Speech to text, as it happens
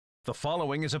The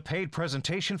following is a paid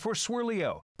presentation for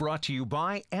Swirlio, brought to you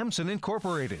by Emson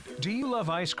Incorporated. Do you love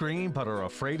ice cream but are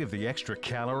afraid of the extra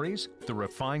calories, the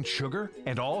refined sugar,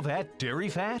 and all that dairy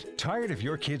fat? Tired of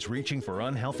your kids reaching for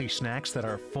unhealthy snacks that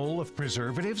are full of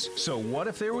preservatives? So what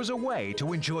if there was a way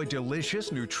to enjoy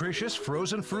delicious, nutritious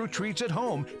frozen fruit treats at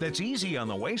home that's easy on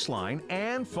the waistline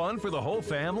and fun for the whole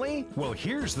family? Well,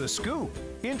 here's the scoop.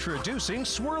 Introducing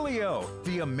Swirlio,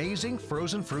 the amazing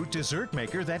frozen fruit dessert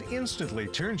maker that instantly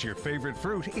turns your favorite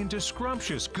fruit into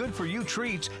scrumptious, good-for-you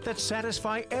treats that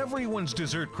satisfy everyone's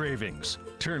dessert cravings.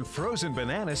 Turn frozen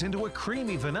bananas into a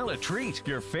creamy vanilla treat,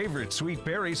 your favorite sweet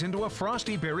berries into a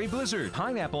frosty berry blizzard,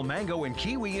 pineapple, mango, and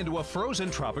kiwi into a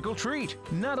frozen tropical treat.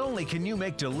 Not only can you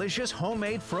make delicious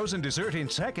homemade frozen dessert in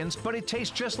seconds, but it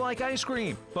tastes just like ice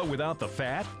cream, but without the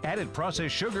fat, added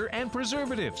processed sugar, and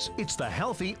preservatives. It's the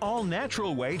healthy,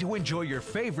 all-natural way to enjoy your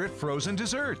favorite frozen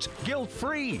desserts,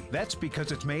 guilt-free. That's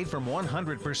because it's made from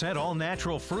 100%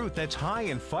 all-natural fruit that's high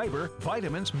in fiber,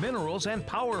 vitamins, minerals, and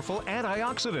powerful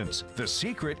antioxidants. The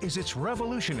secret is its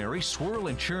revolutionary swirl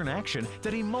and churn action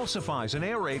that emulsifies and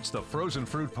aerates the frozen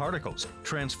fruit particles,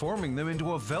 transforming them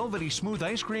into a velvety smooth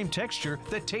ice cream texture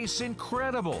that tastes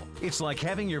incredible. It's like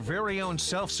having your very own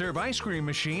self-serve ice cream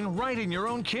machine right in your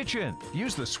own kitchen.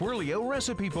 Use the Swirlio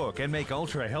recipe book and make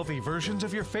ultra-healthy versions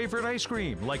of your favorite ice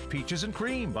cream, like peaches and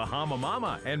cream, Bahama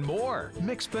Mama, and more.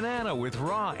 Mix banana with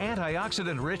raw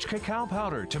antioxidant-rich cacao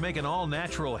powder to make an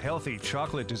all-natural healthy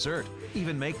chocolate dessert.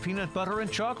 Even make peanut butter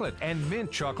and chocolate and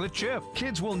mint chocolate chip.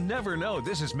 Kids will never know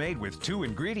this is made with 2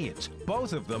 ingredients,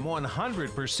 both of them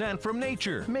 100% from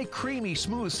nature. Make creamy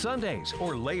smooth sundaes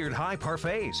or layered high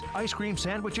parfaits, ice cream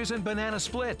sandwiches, and banana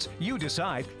splits. You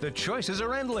decide. The choices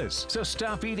are endless. So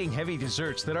stop eating heavy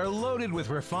desserts that are loaded with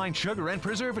refined sugar and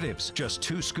preservatives. Just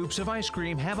 2 scoops of ice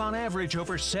cream have on average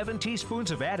over 7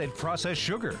 teaspoons of added processed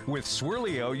sugar. With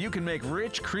Swirlio, you can make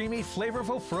rich, creamy,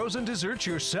 flavorful frozen desserts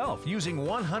yourself using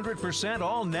 100%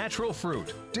 all-natural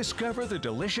fruit. Discover the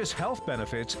delicious health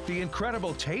benefits, the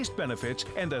incredible taste benefits,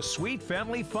 and the sweet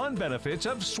family fun benefits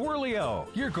of Swirlio.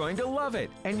 You're going to love it,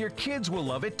 and your kids will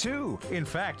love it too. In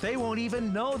fact, they won't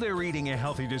even know they're eating a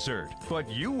healthy dessert, but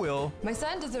you will. My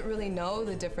son doesn't really know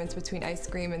the difference between ice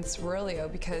cream and Swirlio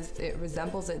because it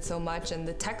resembles it so much, and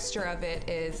the texture of it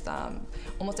is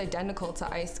almost identical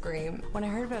to ice cream. When I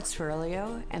heard about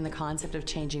Swirlio and the concept of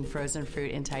changing frozen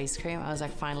fruit into ice cream, I was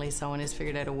like, finally someone has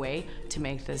figured out a way to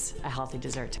make this a healthy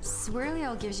dessert.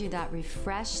 Swirlio gives you that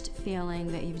refreshed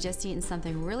feeling that you've just eaten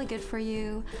something really good for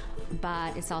you,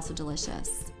 but it's also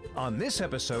delicious. On this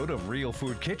episode of Real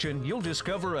Food Kitchen, you'll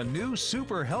discover a new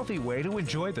super healthy way to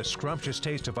enjoy the scrumptious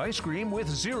taste of ice cream with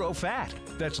 0 fat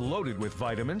that's loaded with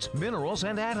vitamins, minerals,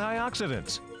 and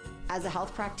antioxidants. As a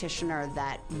health practitioner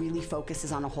that really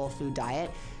focuses on a whole food diet,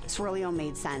 Swirlio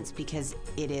made sense because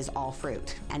it is all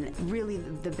fruit. And really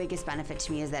the biggest benefit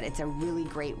to me is that it's a really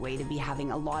great way to be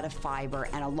having a lot of fiber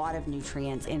and a lot of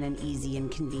nutrients in an easy and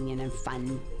convenient and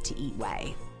fun to eat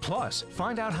way. Plus,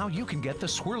 find out how you can get the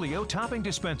Swirlio topping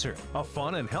dispenser, a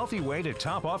fun and healthy way to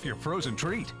top off your frozen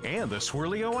treat, and the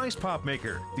Swirlio ice pop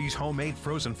maker. These homemade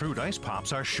frozen fruit ice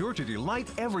pops are sure to delight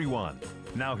everyone.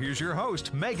 Now here's your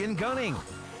host, Megan Gunning.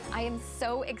 I am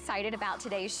so excited about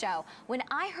today's show. When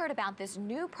I heard about this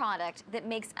new product that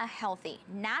makes a healthy,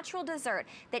 natural dessert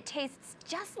that tastes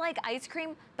just like ice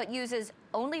cream but uses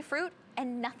only fruit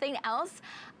and nothing else,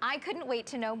 I couldn't wait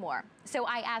to know more. So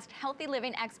I asked healthy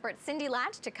living expert Cindy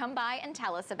Latch to come by and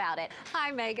tell us about it.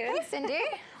 Hi, Megan. Hey, Cindy.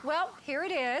 Well, here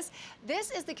it is.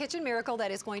 This is the kitchen miracle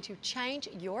that is going to change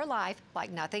your life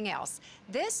like nothing else.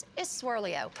 This is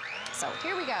Swirlio. So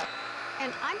here we go.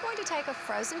 And I'm going to take a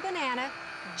frozen banana,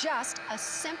 just a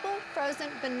simple frozen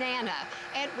banana.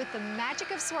 And with the magic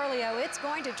of Swirlio, it's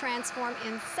going to transform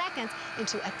in seconds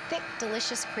into a thick,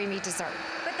 delicious, creamy dessert.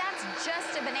 But that's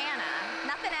just a banana,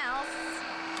 nothing else.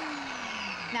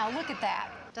 Now look at that.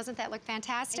 Doesn't that look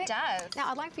fantastic? It does. Now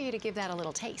I'd like for you to give that a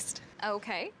little taste.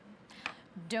 Okay.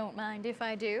 Don't mind if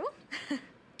I do.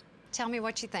 Tell me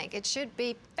what you think. It should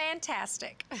be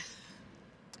fantastic.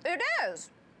 It is.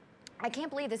 I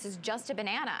can't believe this is just a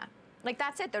banana. Like,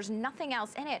 that's it. There's nothing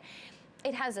else in it.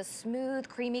 It has a smooth,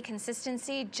 creamy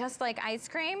consistency, just like ice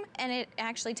cream, and it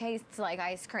actually tastes like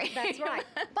ice cream. That's right.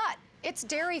 But it's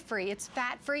dairy-free, it's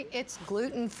fat-free, it's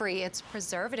gluten-free, it's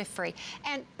preservative-free,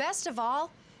 and best of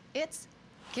all, it's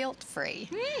guilt-free.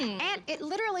 And it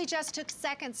literally just took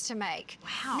seconds to make.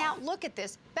 Wow. Now, look at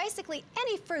this. Basically,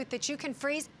 any fruit that you can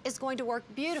freeze is going to work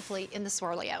beautifully in the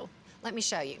Swirlio. Let me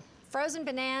show you. Frozen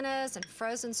bananas and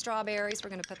frozen strawberries. We're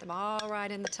gonna put them all right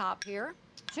in the top here.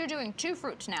 So you're doing 2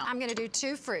 fruits now. I'm gonna do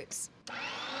 2 fruits.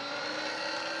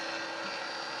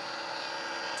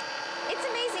 It's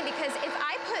amazing because if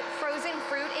I put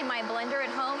my blender at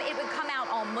home, it would come out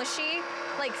all mushy,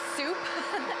 like soup.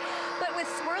 But with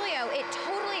Swirlio, it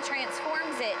totally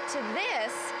transforms it to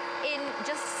this in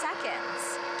just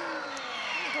seconds.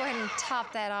 Go ahead and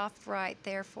top that off right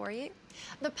there for you.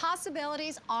 The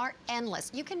possibilities are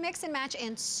endless. You can mix and match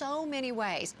in so many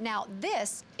ways. Now,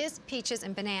 this is peaches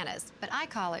and bananas, but I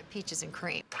call it peaches and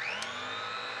cream.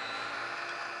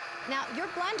 Now, your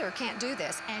blender can't do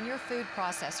this, and your food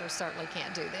processor certainly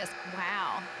can't do this.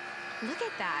 Wow, look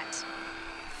at that.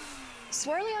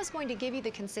 Swirlio is going to give you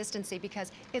the consistency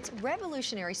because its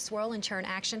revolutionary swirl and churn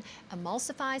action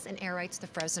emulsifies and aerates the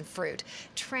frozen fruit,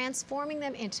 transforming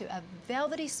them into a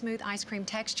velvety smooth ice cream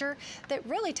texture that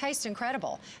really tastes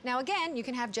incredible. Now again, you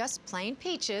can have just plain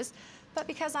peaches, but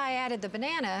because I added the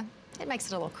banana, it makes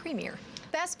it a little creamier.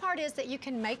 Best part is that you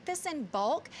can make this in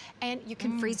bulk and you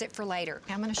can freeze it for later.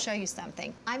 I'm gonna show you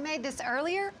something. I made this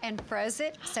earlier and froze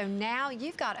it, so now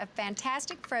you've got a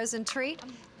fantastic frozen treat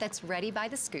that's ready by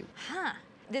the scoop. Huh,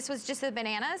 this was just the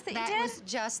bananas that you did? That was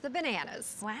just the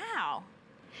bananas. Wow.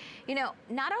 You know,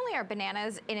 not only are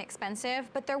bananas inexpensive,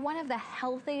 but they're one of the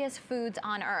healthiest foods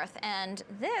on earth, and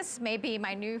this may be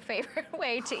my new favorite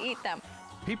way to eat them.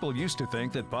 People used to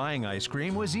think that buying ice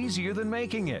cream was easier than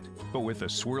making it. But with the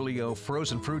Swirlio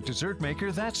frozen fruit dessert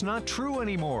maker, that's not true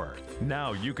anymore.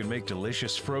 Now you can make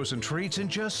delicious frozen treats in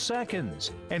just seconds.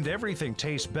 And everything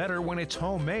tastes better when it's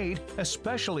homemade,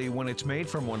 especially when it's made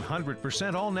from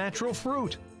 100% all-natural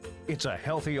fruit. It's a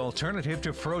healthy alternative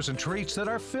to frozen treats that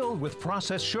are filled with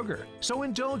processed sugar. So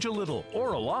indulge a little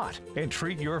or a lot and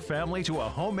treat your family to a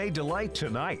homemade delight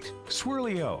tonight.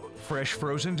 Swirlio, fresh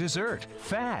frozen dessert,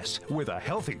 fast with a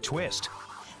healthy twist.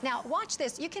 Now watch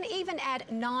this, you can even add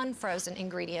non-frozen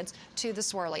ingredients to the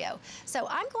Swirlio. So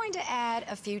I'm going to add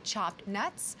a few chopped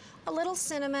nuts, a little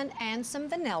cinnamon, and some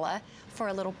vanilla for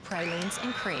a little pralines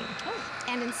and cream.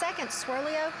 And in seconds,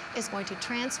 Swirlio is going to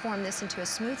transform this into a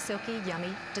smooth, silky, yummy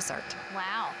dessert.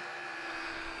 Wow.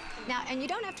 Now, and you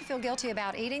don't have to feel guilty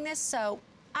about eating this, so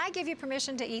I give you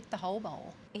permission to eat the whole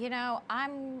bowl. You know,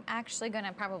 I'm actually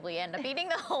gonna probably end up eating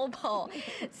the whole bowl.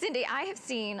 Cindy, I have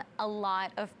seen a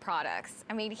lot of products.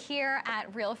 I mean, here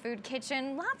at Real Food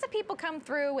Kitchen, lots of people come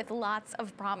through with lots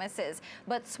of promises,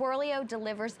 but Swirlio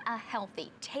delivers a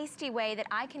healthy, tasty way that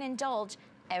I can indulge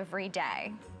every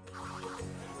day.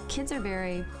 Kids are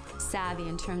very savvy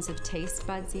in terms of taste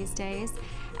buds these days,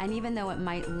 and even though it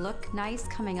might look nice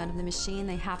coming out of the machine,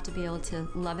 they have to be able to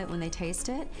love it when they taste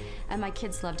it, and my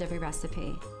kids loved every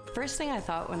recipe. First thing I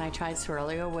thought when I tried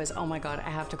Swirlio was, oh my God, I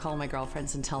have to call my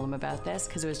girlfriends and tell them about this,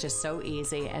 because it was just so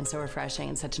easy and so refreshing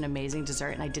and such an amazing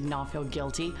dessert, and I did not feel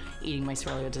guilty eating my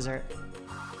Swirlio dessert.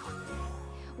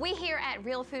 We here at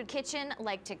Real Food Kitchen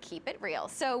like to keep it real,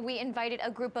 so we invited a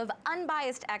group of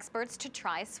unbiased experts to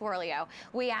try Swirlio.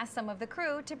 We asked some of the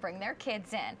crew to bring their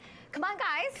kids in. Come on,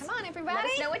 guys. Come on, everybody. Let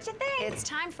us know what you think. It's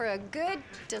time for a good,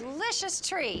 delicious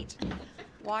treat.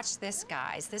 Watch this,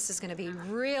 guys. This is gonna be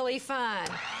really fun.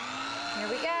 Here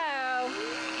we go.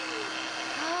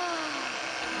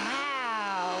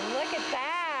 Wow, look at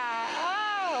that.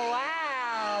 Oh,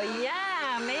 wow,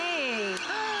 yummy.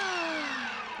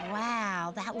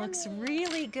 Wow, that looks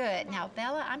really good. Now,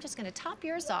 Bella, I'm just gonna top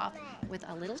yours off with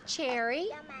a little cherry.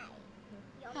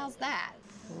 How's that?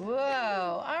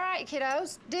 Whoa, all right,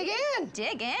 kiddos, dig in.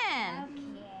 Dig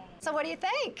in. So what do you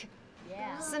think?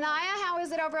 Yeah. Sanaya, how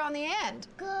is it over on the end?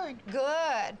 Good.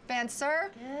 Good.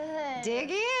 Spencer? Good.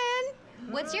 Dig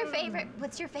in. What's your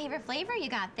favorite flavor you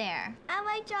got there? I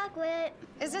like chocolate.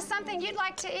 Is this something you'd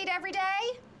like to eat every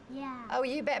day? Yeah. Oh,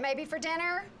 you bet, maybe for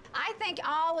dinner? I think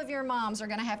all of your moms are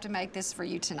gonna have to make this for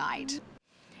you tonight.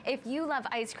 If you love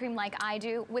ice cream like I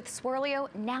do, with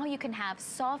Swirlio, now you can have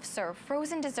soft serve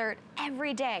frozen dessert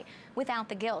every day without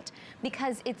the guilt,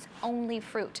 because it's only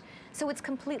fruit. So it's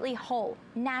completely whole,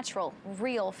 natural,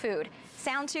 real food.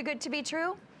 Sound too good to be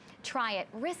true? Try it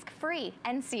risk-free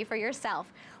and see for yourself.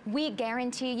 We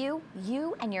guarantee you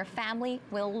and your family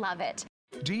will love it.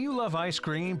 Do you love ice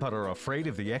cream but are afraid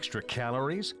of the extra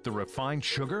calories, the refined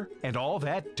sugar, and all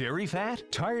that dairy fat?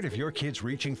 Tired of your kids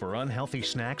reaching for unhealthy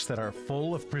snacks that are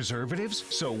full of preservatives?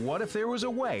 So what if there was a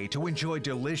way to enjoy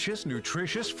delicious,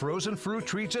 nutritious frozen fruit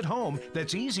treats at home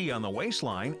that's easy on the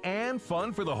waistline and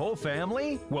fun for the whole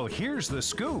family? Well, here's the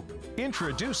scoop.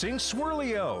 Introducing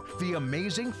Swirlio, the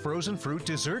amazing frozen fruit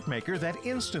dessert maker that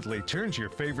instantly turns your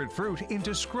favorite fruit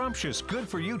into scrumptious,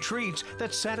 good-for-you treats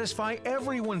that satisfy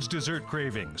everyone's dessert cravings.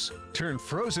 cravings. Turn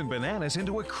frozen bananas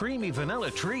into a creamy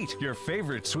vanilla treat, your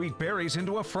favorite sweet berries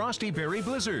into a frosty berry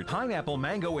blizzard, pineapple,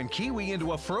 mango, and kiwi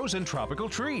into a frozen tropical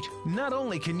treat. Not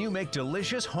only can you make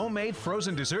delicious homemade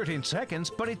frozen dessert in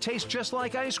seconds, but it tastes just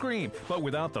like ice cream, but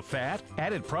without the fat,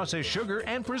 added processed sugar,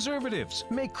 and preservatives.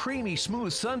 Make creamy,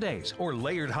 smooth sundaes or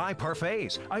layered high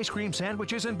parfaits, ice cream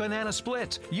sandwiches, and banana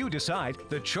splits. You decide.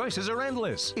 The choices are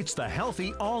endless. It's the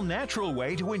healthy, all-natural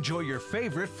way to enjoy your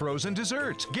favorite frozen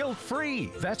desserts, guilt-free.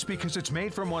 That's because it's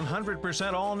made from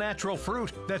 100% all-natural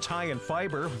fruit that's high in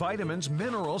fiber, vitamins,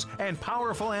 minerals, and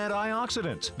powerful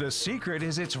antioxidants. The secret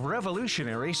is its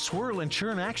revolutionary swirl and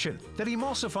churn action that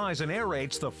emulsifies and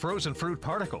aerates the frozen fruit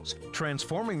particles,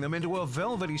 transforming them into a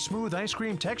velvety, smooth ice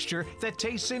cream texture that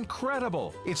tastes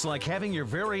incredible. It's like having your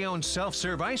very own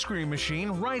self-serve ice cream machine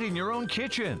right in your own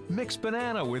kitchen. Mix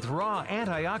banana with raw,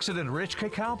 antioxidant-rich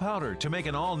cacao powder to make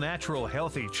an all-natural,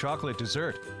 healthy chocolate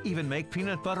dessert. Even make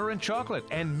peanut butter and chocolate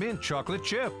and mint chocolate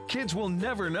chip. Kids will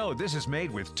never know this is made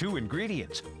with 2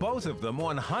 ingredients, both of them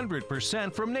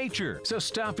 100% from nature. So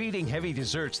stop eating heavy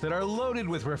desserts that are loaded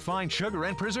with refined sugar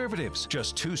and preservatives.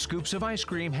 Just 2 scoops of ice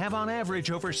cream have on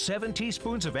average over 7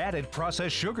 teaspoons of added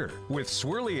processed sugar. With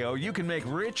Swirlio, you can make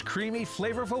rich, creamy,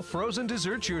 flavorful frozen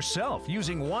desserts yourself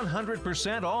using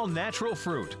 100% all-natural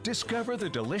fruit. Discover the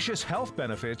delicious health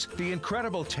benefits, the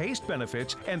incredible taste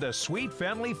benefits, and the sweet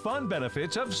family fun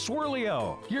benefits of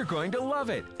Swirlio. You're going to love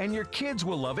it, and your kids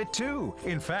will love it too.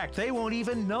 In fact, they won't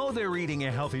even know they're eating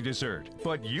a healthy dessert,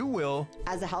 but you will.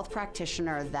 As a health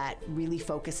practitioner that really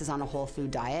focuses on a whole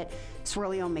food diet,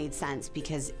 Swirlio made sense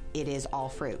because it is all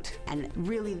fruit. And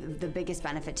really the biggest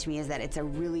benefit to me is that it's a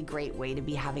really great way to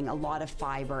be having a lot of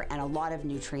fiber and a lot of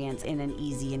nutrients in an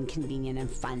easy and convenient and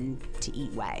fun to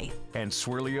eat way. And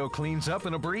Swirlio cleans up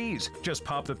in a breeze. Just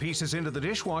pop the pieces into the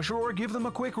dishwasher or give them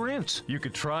a quick rinse. You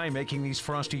could try making these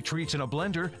frosty treats in a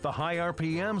blender. The high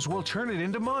RPMs will turn it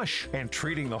into mush. And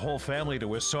treating the whole family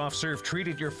to a soft serve treat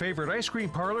at your favorite ice cream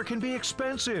parlor can be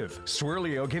expensive.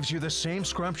 Swirlio gives you the same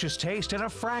scrumptious taste at a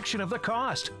fraction of the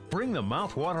cost. Bring the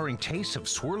mouth-watering taste of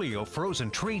Swirlio frozen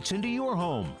treats into your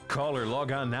home. Call or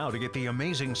log on now to get the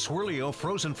amazing Swirlio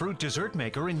frozen fruit dessert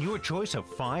maker in your choice of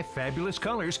 5 fabulous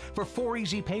colors for 4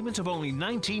 easy payments of only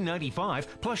 $19.95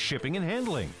 plus shipping and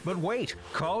handling. But wait,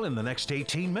 call in the next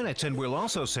 18 minutes and we'll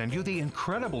also send you the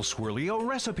incredible Swirlio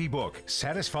recipe book.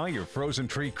 Satisfy your frozen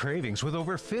treat cravings with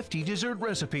over 50 dessert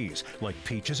recipes like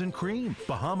peaches and cream,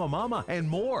 Bahama Mama, and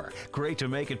more. Great to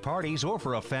make at parties or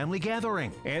for a family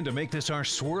gathering. And to make this our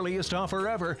swirliest offer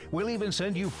ever, we'll even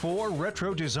send you 4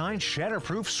 retro-designed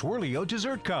shatterproof Swirlio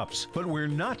dessert cups. But we're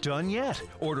not done yet.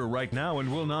 Order right now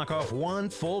and we'll knock off 1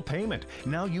 full payment.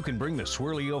 Now you can bring the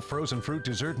Swirlio frozen fruit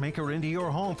dessert maker into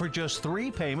your home for just 3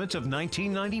 payments of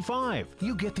 $19.95.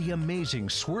 You get the amazing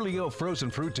Swirlio frozen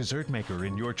fruit dessert maker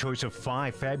in your choice of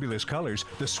 5 fabulous colors,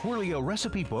 the Swirlio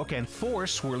recipe book, and 4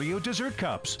 Swirlio dessert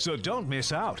cups. So don't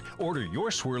miss out. Order your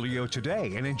Swirlio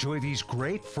today and enjoy these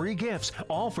great free gifts,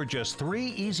 all for just 3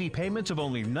 easy payments of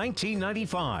only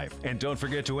 $19.95. And don't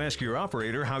forget to ask your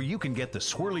operator how you can get the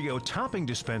Swirlio topping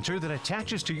dispenser that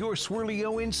attaches to your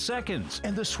Swirlio in seconds,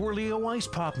 and the Swirlio ice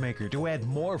pop maker to add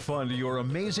more fun to your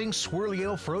amazing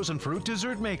Swirlio frozen fruit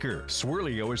dessert maker.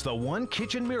 Swirlio is the one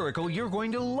kitchen miracle you're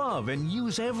going to love and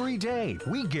use every day.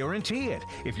 We guarantee it.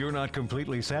 If you're not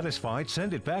completely satisfied,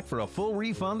 send it back for a full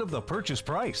refund of the purchase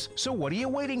price. So what are you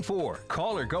waiting for?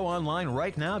 Call or go online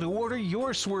right now to order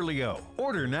your Swirlio.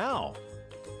 Order now.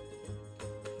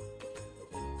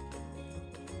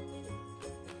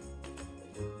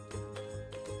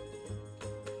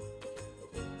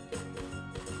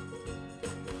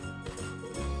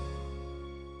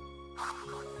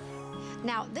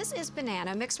 Now, this is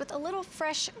banana mixed with a little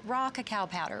fresh raw cacao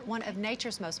powder, one of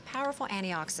nature's most powerful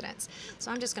antioxidants. So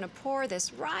I'm just going to pour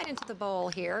this right into the bowl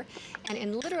here, and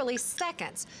in literally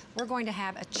seconds, we're going to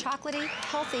have a chocolatey,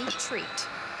 healthy treat.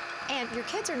 And your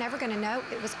kids are never going to know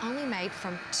it was only made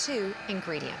from 2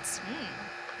 ingredients.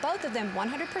 Both of them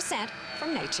 100%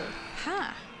 from nature.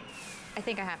 Huh. I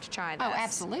think I have to try this. Oh,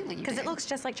 absolutely. Because it looks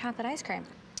just like chocolate ice cream.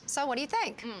 So what do you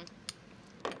think?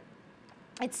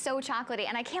 It's so chocolatey,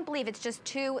 and I can't believe it's just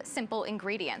 2 simple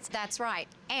ingredients. That's right.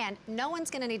 And no one's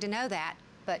going to need to know that,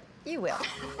 but you will.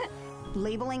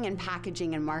 Labeling and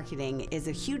packaging and marketing is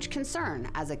a huge concern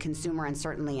as a consumer and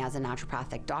certainly as a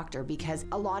naturopathic doctor, because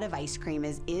a lot of ice cream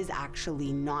is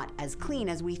actually not as clean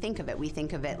as we think of it. We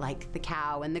think of it like the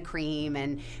cow and the cream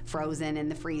and frozen in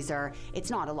the freezer. It's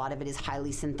not. A lot of it is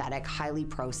highly synthetic, highly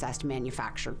processed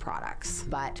manufactured products.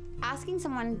 But asking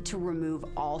someone to remove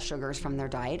all sugars from their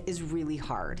diet is really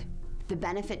hard. The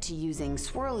benefit to using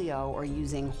Swirlio or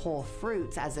using whole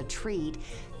fruits as a treat,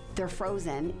 they're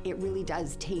frozen, it really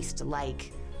does taste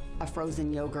like a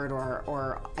frozen yogurt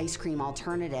or ice cream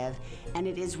alternative, and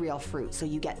it is real fruit. So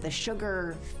you get the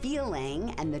sugar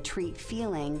feeling and the treat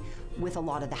feeling with a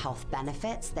lot of the health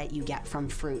benefits that you get from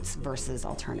fruits versus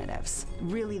alternatives.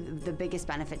 Really, the biggest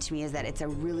benefit to me is that it's a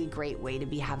really great way to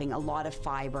be having a lot of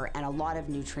fiber and a lot of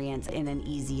nutrients in an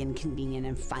easy and convenient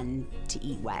and fun to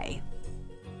eat way.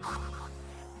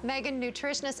 Megan,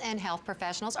 nutritionists and health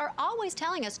professionals are always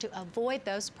telling us to avoid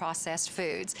those processed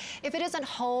foods. If it isn't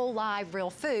whole, live,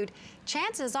 real food,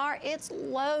 chances are it's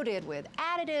loaded with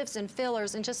additives and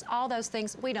fillers and just all those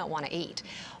things we don't want to eat.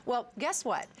 Well, guess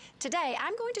what? Today,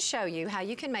 I'm going to show you how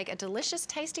you can make a delicious,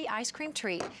 tasty ice cream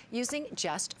treat using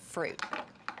just fruit.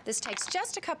 This takes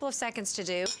just a couple of seconds to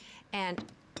do, and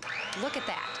look at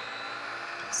that.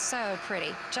 So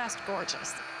pretty, just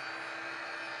gorgeous.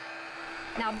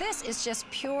 Now this is just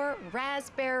pure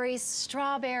raspberries,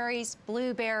 strawberries,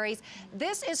 blueberries.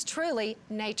 This is truly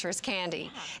nature's candy.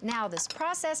 Now this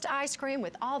processed ice cream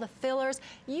with all the fillers,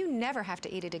 you never have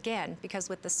to eat it again, because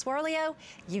with the Swirlio,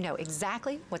 you know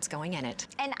exactly what's going in it.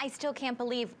 And I still can't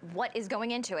believe what is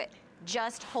going into it.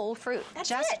 Just whole fruit. That's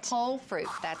just it. Whole fruit,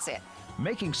 that's it.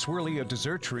 Making Swirlio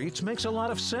dessert treats makes a lot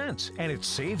of sense, and it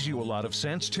saves you a lot of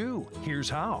sense too. Here's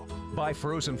how. Buy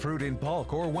frozen fruit in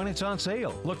bulk or when it's on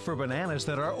sale. Look for bananas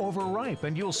that are overripe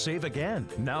and you'll save again.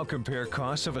 Now compare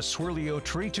costs of a Swirlio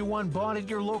treat to one bought at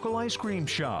your local ice cream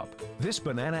shop. This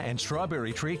banana and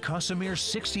strawberry treat costs a mere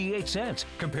 68 cents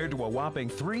compared to a whopping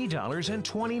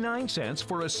 $3.29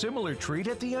 for a similar treat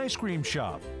at the ice cream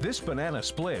shop. This banana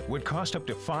split would cost up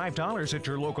to $5 at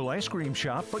your local ice cream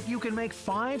shop, but you can make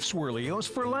 5 Swirlios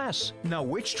for less. Now,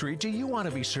 which treat do you want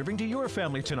to be serving to your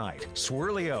family tonight?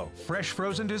 Swirlio, fresh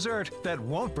frozen dessert that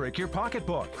won't break your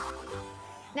pocketbook.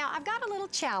 Now, I've got a little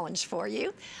challenge for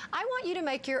you. I want you to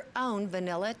make your own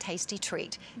vanilla tasty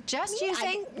treat. Just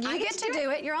using, you get to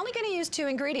do it. You're only going to use 2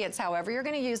 ingredients, however. You're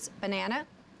going to use banana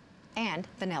and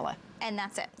vanilla. And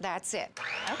that's it? That's it.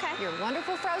 Okay. Your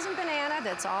wonderful frozen banana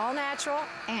that's all natural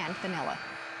and vanilla.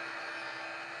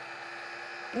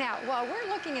 Now, while we're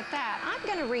looking at that, I'm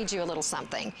going to read you a little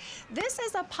something. This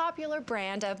is a popular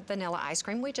brand of vanilla ice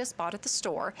cream we just bought at the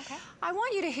store. Okay. I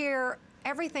want you to hear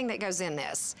everything that goes in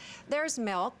this. There's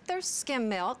milk, there's skim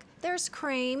milk, there's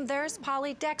cream, there's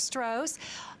polydextrose,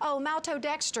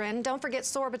 maltodextrin, don't forget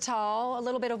sorbitol, a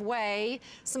little bit of whey,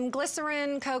 some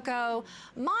glycerin, cocoa,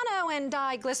 mono and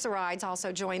diglycerides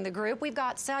also join the group. We've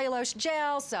got cellulose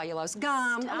gel, cellulose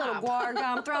gum, a little guar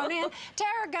gum thrown in,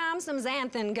 tarragon gum, some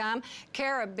xanthan gum,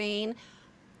 carabine.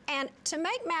 And to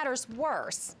make matters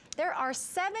worse, there are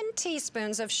 7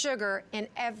 teaspoons of sugar in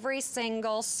every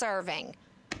single serving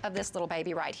of this little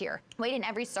baby right here. Wait, in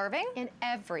every serving? In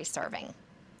every serving.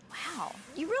 Wow.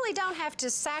 You really don't have to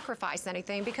sacrifice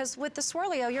anything, because with the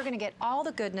Swirlio, you're going to get all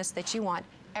the goodness that you want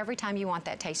every time you want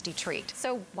that tasty treat.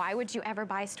 So why would you ever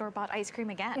buy store-bought ice cream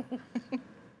again?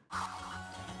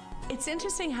 It's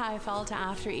interesting how I felt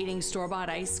after eating store-bought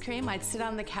ice cream. I'd sit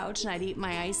on the couch and I'd eat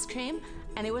my ice cream,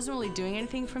 and it wasn't really doing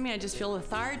anything for me. I just feel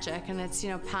lethargic, and it's,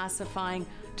 pacifying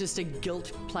just a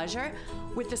guilt pleasure.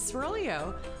 With the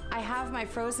Swirlio, I have my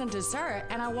frozen dessert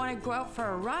and I want to go out for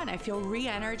a run. I feel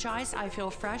re-energized, I feel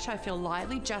fresh, I feel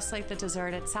lively, just like the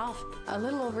dessert itself. A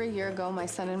little over a year ago, my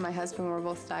son and my husband were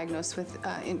both diagnosed with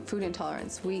food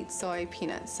intolerance: wheat, soy,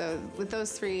 peanuts. So with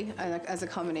those 3 as a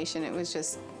combination, it was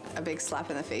just a big slap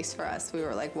in the face for us. We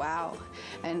were like, wow.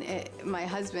 And my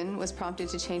husband was prompted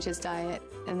to change his diet.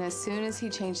 And as soon as he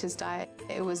changed his diet,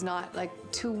 it was not like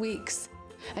 2 weeks,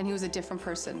 and he was a different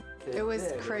person. It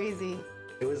was crazy.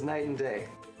 It was night and day.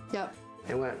 Yep.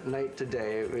 It went night to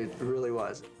day, it really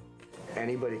was.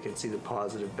 Anybody can see the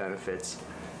positive benefits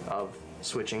of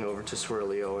switching over to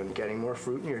Swirlio and getting more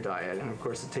fruit in your diet. And of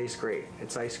course it tastes great.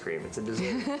 It's ice cream, it's a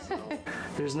dessert. So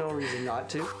there's no reason not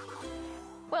to.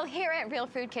 Well, here at Real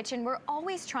Food Kitchen, we're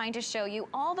always trying to show you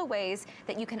all the ways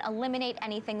that you can eliminate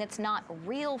anything that's not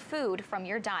real food from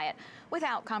your diet,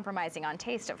 without compromising on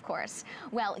taste, of course.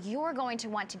 Well, you're going to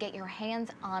want to get your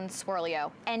hands on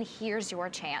Swirlio, and here's your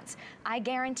chance. I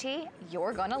guarantee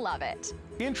you're gonna love it.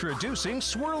 Introducing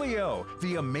Swirlio,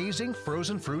 the amazing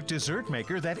frozen fruit dessert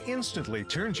maker that instantly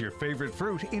turns your favorite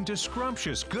fruit into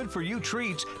scrumptious, good-for-you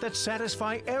treats that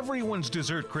satisfy everyone's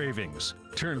dessert cravings.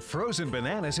 Turn frozen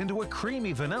bananas into a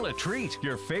creamy vanilla treat.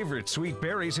 Your favorite sweet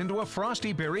berries into a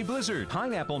frosty berry blizzard.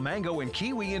 Pineapple, mango, and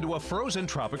kiwi into a frozen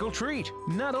tropical treat.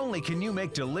 Not only can you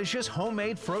make delicious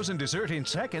homemade frozen dessert in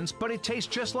seconds, but it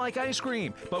tastes just like ice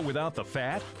cream, but without the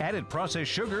fat, added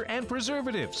processed sugar, and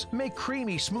preservatives. Make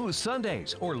creamy, smooth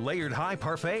sundaes or layered high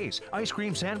parfaits, ice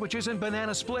cream sandwiches, and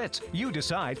banana splits. You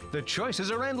decide. The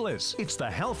choices are endless. It's the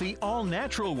healthy,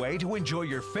 all-natural way to enjoy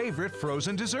your favorite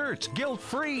frozen desserts,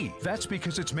 guilt-free. That's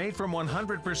because it's made from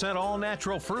 100%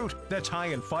 all-natural fruit that's high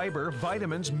in fiber,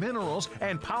 vitamins, minerals,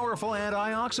 and powerful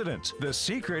antioxidants. The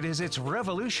secret is its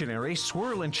revolutionary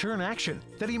swirl and churn action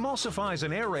that emulsifies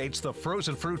and aerates the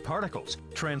frozen fruit particles,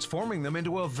 transforming them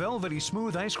into a velvety,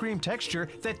 smooth ice cream texture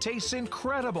that tastes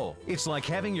incredible. It's like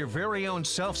having your very own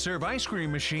self-serve ice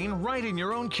cream machine right in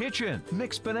your own kitchen.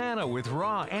 Mix banana with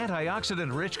raw,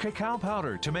 antioxidant-rich cacao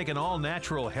powder to make an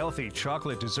all-natural, healthy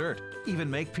chocolate dessert. Even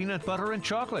make peanut butter and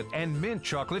chocolate and mint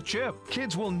chocolate chip.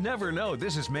 Kids will never know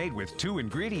this is made with 2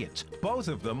 ingredients, both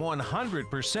of them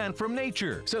 100% from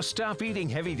nature. So stop eating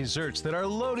heavy desserts that are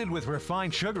loaded with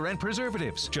refined sugar and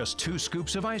preservatives. Just 2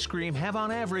 scoops of ice cream have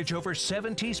on average over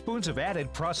 7 teaspoons of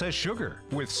added processed sugar.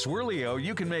 With Swirlio,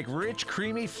 you can make rich,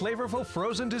 creamy, flavorful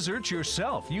frozen desserts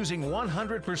yourself using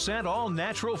 100%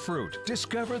 all-natural fruit.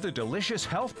 Discover the delicious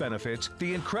health benefits,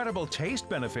 the incredible taste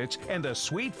benefits, and the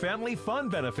sweet family fun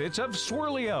benefits of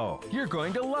Swirlio. You're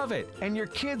going to love it, and your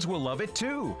kids will love it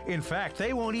too. In fact,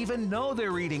 they won't even know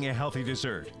they're eating a healthy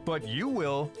dessert, but you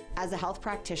will. As a health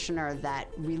practitioner that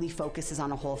really focuses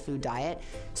on a whole food diet,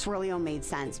 Swirlio made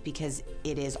sense because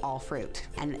it is all fruit.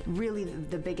 And really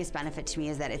the biggest benefit to me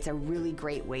is that it's a really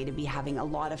great way to be having a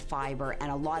lot of fiber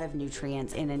and a lot of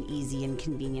nutrients in an easy and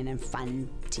convenient and fun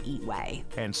to eat way.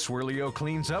 And Swirlio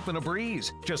cleans up in a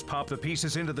breeze. Just pop the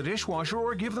pieces into the dishwasher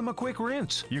or give them a quick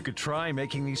rinse. You could try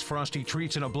making these frosty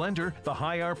treats in a blender. The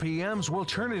high RPMs will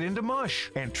turn it into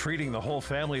mush. And treating the whole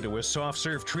family to a soft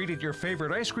serve treat at your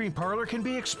favorite ice cream parlor can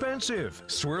be expensive.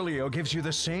 Swirlio gives you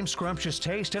the same scrumptious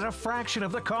taste at a fraction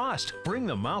of the cost. Bring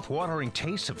the mouth-watering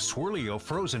taste of Swirlio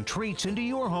frozen treats into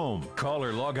your home. Call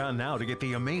or log on now to get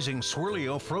the amazing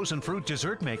Swirlio frozen fruit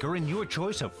dessert maker in your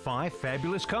choice of 5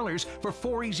 fabulous colors for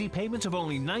 4 easy payments of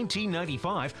only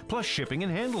 $19.95 plus shipping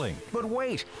and handling. But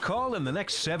wait, call in the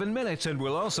next 7 minutes and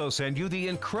we'll also send you the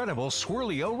incredible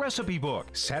Swirlio recipe book.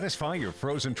 Satisfy your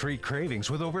frozen treat cravings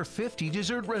with over 50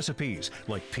 dessert recipes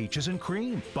like peaches and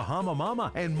cream, Bahama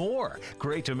Mama, and more.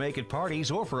 Great to make at parties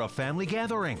or for a family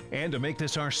gathering. And to make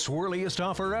this our swirliest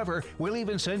offer ever, we'll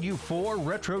even send you 4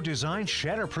 retro design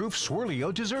shatterproof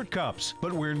Swirlio dessert cups.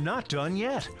 But we're not done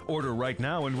yet. Order right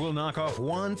now and we'll knock off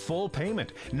 1 full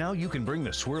payment. Now you can bring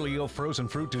the Swirlio frozen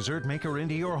fruit dessert maker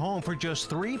into your home for just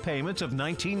 3 payments of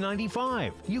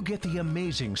 $19.95. You get the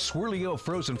amazing Swirlio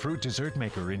frozen fruit dessert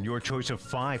maker in your choice of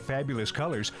 5 fabulous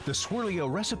colors, the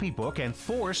Swirlio recipe book, and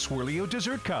 4 Swirlio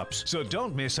dessert cups. So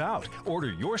don't miss out.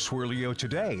 Order your Swirlio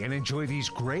today and enjoy these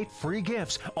great free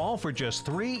gifts, all for just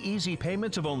 3 easy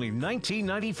payments of only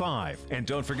 $19.95. And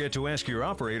don't forget to ask your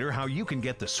operator how you can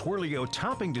get the Swirlio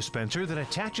topping dispenser that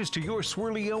attaches to your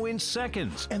Swirlio in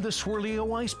seconds, and the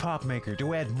Swirlio ice pop maker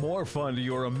to add more fun to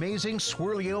your amazing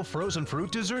Swirlio frozen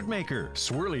fruit dessert maker.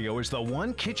 Swirlio is the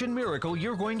one kitchen miracle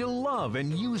you're going to love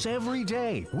and use every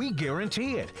day. We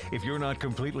guarantee it. If you're not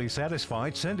completely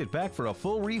satisfied, send it back for a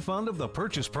full refund of the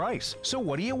purchase price. So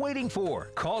what are you waiting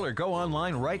for? Call or go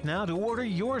online right now to order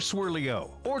your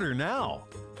Swirlio. Order now.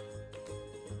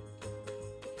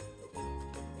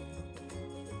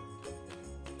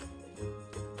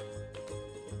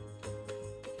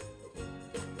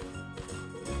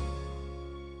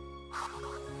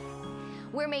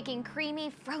 We're making creamy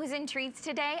frozen treats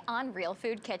today on Real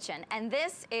Food Kitchen, and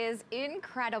this is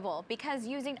incredible because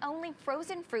using only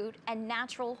frozen fruit and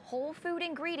natural whole food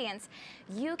ingredients,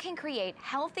 you can create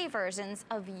healthy versions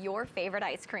of your favorite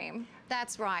ice cream.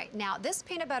 That's right. Now, this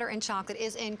peanut butter and chocolate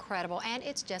is incredible, and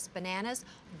it's just bananas,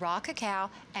 raw cacao,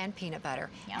 and peanut butter.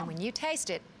 Yum. And when you taste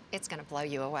it, it's going to blow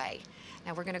you away.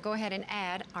 Now, we're going to go ahead and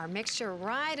add our mixture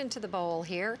right into the bowl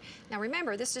here. Now,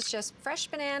 remember, this is just fresh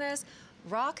bananas,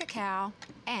 raw cacao,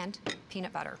 and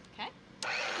peanut butter. Okay.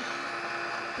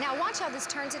 Now watch how this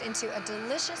turns it into a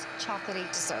delicious chocolatey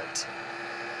dessert.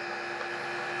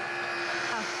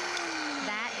 Oh,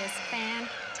 that is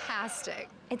fantastic.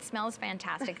 It smells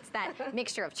fantastic. It's that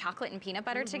mixture of chocolate and peanut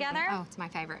butter together. Oh, it's my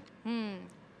favorite.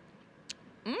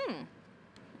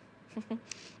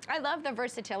 I love the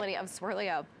versatility of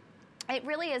Swirlio. It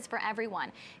really is for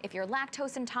everyone. If you're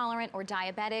lactose intolerant or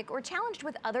diabetic or challenged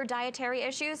with other dietary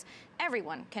issues,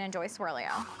 everyone can enjoy Swirlio.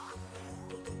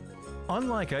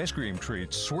 Unlike ice cream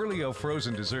treats, Swirlio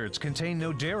frozen desserts contain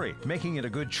no dairy, making it a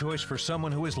good choice for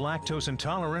someone who is lactose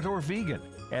intolerant or vegan.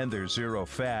 And there's zero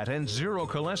fat and zero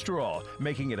cholesterol,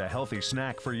 making it a healthy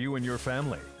snack for you and your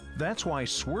family. That's why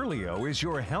Swirlio is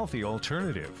your healthy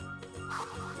alternative.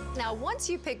 Now, once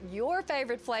you pick your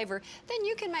favorite flavor, then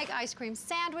you can make ice cream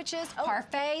sandwiches,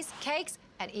 parfaits, cakes,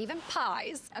 and even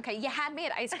pies. Okay, you had me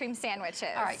at ice cream sandwiches.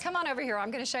 All right, come on over here.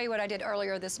 I'm going to show you what I did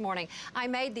earlier this morning. I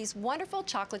made these wonderful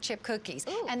chocolate chip cookies,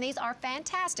 and these are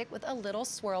fantastic with a little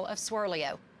swirl of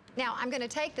Swirlio. Now, I'm going to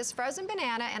take this frozen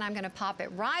banana and I'm going to pop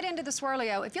it right into the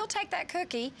Swirlio. If you'll take that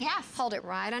cookie, hold it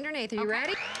right underneath. Are you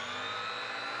ready?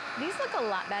 These look a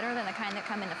lot better than the kind that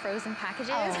come in the frozen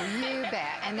packages. Oh, you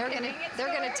bet. And they're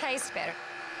gonna taste better.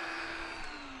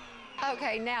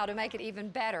 Okay, now to make it even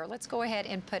better, let's go ahead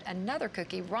and put another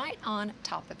cookie right on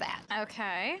top of that.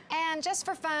 Okay. And just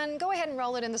for fun, go ahead and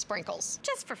roll it in the sprinkles.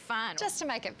 Just for fun. Just to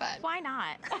make it fun. Why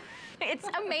not? It's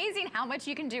amazing how much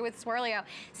you can do with Swirlio.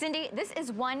 Cindy, this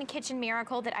is one kitchen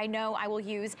miracle that I know I will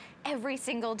use every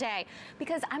single day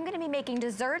because I'm gonna be making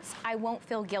desserts I won't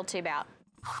feel guilty about.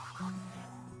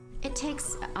 It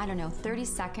takes, I don't know, 30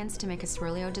 seconds to make a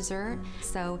Swirlio dessert,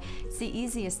 so it's the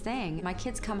easiest thing. My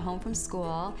kids come home from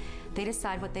school, they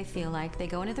decide what they feel like, they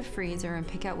go into the freezer and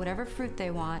pick out whatever fruit they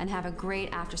want and have a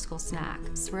great after-school snack.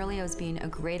 Swirlio's been a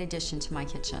great addition to my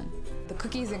kitchen. The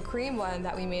cookies and cream one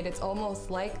that we made, it's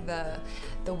almost like the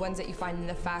ones that you find in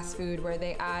the fast food where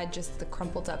they add just the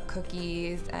crumpled up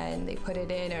cookies and they put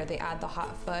it in, or they add the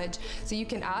hot fudge. So you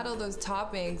can add all those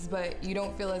toppings, but you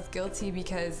don't feel as guilty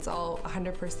because it's all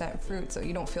 100% fruit, so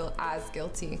you don't feel as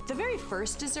guilty. The very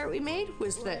first dessert we made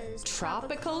was the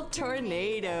Tropical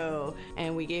Tornado,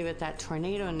 and we gave it that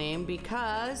tornado name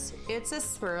because it's a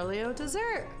Swirlio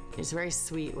dessert. It's very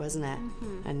sweet, wasn't it?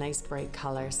 And nice bright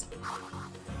colors.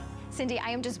 Cindy, I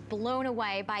am just blown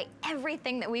away by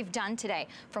everything that we've done today,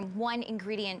 from one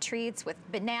ingredient treats with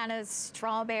bananas,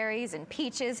 strawberries, and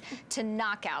peaches, to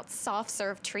knockout soft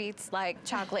serve treats like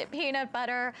chocolate peanut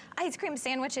butter, ice cream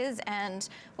sandwiches, and,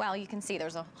 well, you can see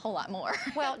there's a whole lot more.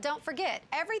 Well, don't forget,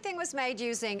 everything was made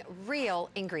using real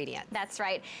ingredients. That's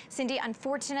right. Cindy,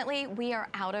 unfortunately, we are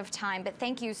out of time, but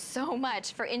thank you so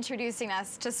much for introducing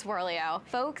us to Swirlio.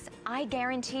 Folks, I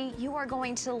guarantee you are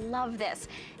going to love this,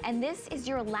 and this is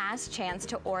your last chance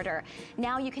to order.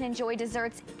 Now you can enjoy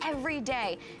desserts every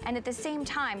day and at the same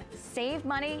time save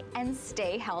money and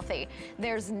stay healthy.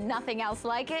 There's nothing else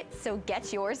like it, so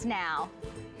get yours now.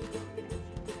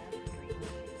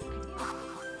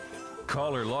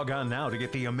 Call or log on now to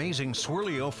get the amazing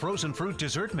Swirlio frozen fruit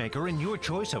dessert maker in your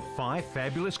choice of 5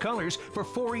 fabulous colors for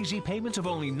 4 easy payments of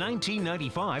only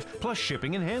 $19.95 plus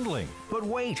shipping and handling. But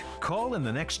wait, call in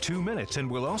the next 2 minutes and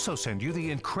we'll also send you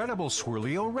the incredible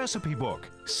Swirlio recipe book.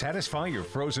 Satisfy your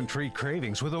frozen treat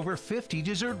cravings with over 50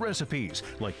 dessert recipes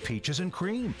like peaches and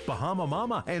cream, Bahama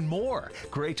Mama, and more.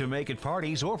 Great to make at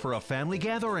parties or for a family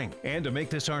gathering. And to make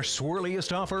this our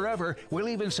swirliest offer ever, we'll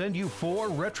even send you 4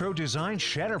 retro design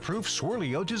shatterproof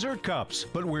Swirlio dessert cups.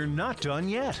 But we're not done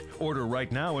yet. Order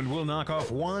right now and we'll knock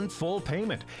off 1 full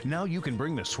payment. Now you can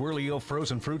bring the Swirlio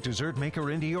frozen fruit dessert maker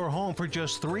into your home for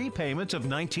just 3 payments of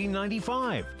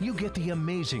 $19.95. You get the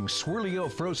amazing Swirlio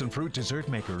frozen fruit dessert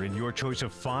maker in your choice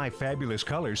of 5 fabulous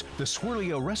colors, the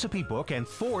Swirlio recipe book, and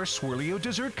 4 Swirlio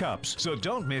dessert cups. So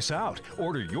don't miss out.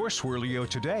 Order your Swirlio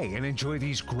today and enjoy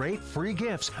these great free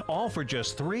gifts, all for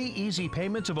just 3 easy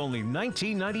payments of only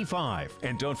 $19.95.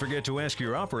 And don't forget to ask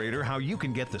your operator how you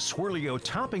can get the Swirlio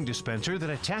topping dispenser that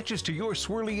attaches to your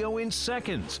Swirlio in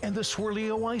seconds, and the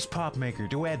Swirlio ice pop maker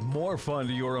to add more fun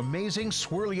to your amazing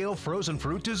Swirlio frozen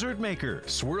fruit dessert maker.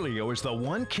 Swirlio is the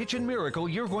one kitchen miracle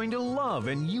you're going to love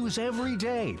and use every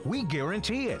day. We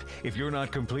guarantee it. If you're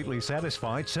not completely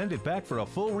satisfied, send it back for a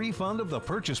full refund of the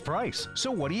purchase price.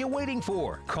 So what are you waiting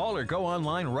for? Call or go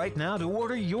online right now to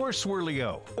order your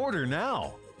Swirlio. Order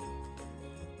now.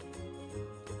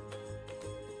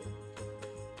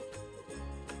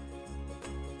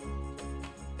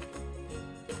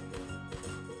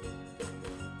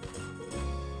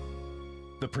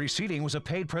 The preceding was a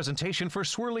paid presentation for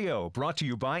Swirlio, brought to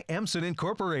you by Emson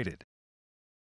Incorporated.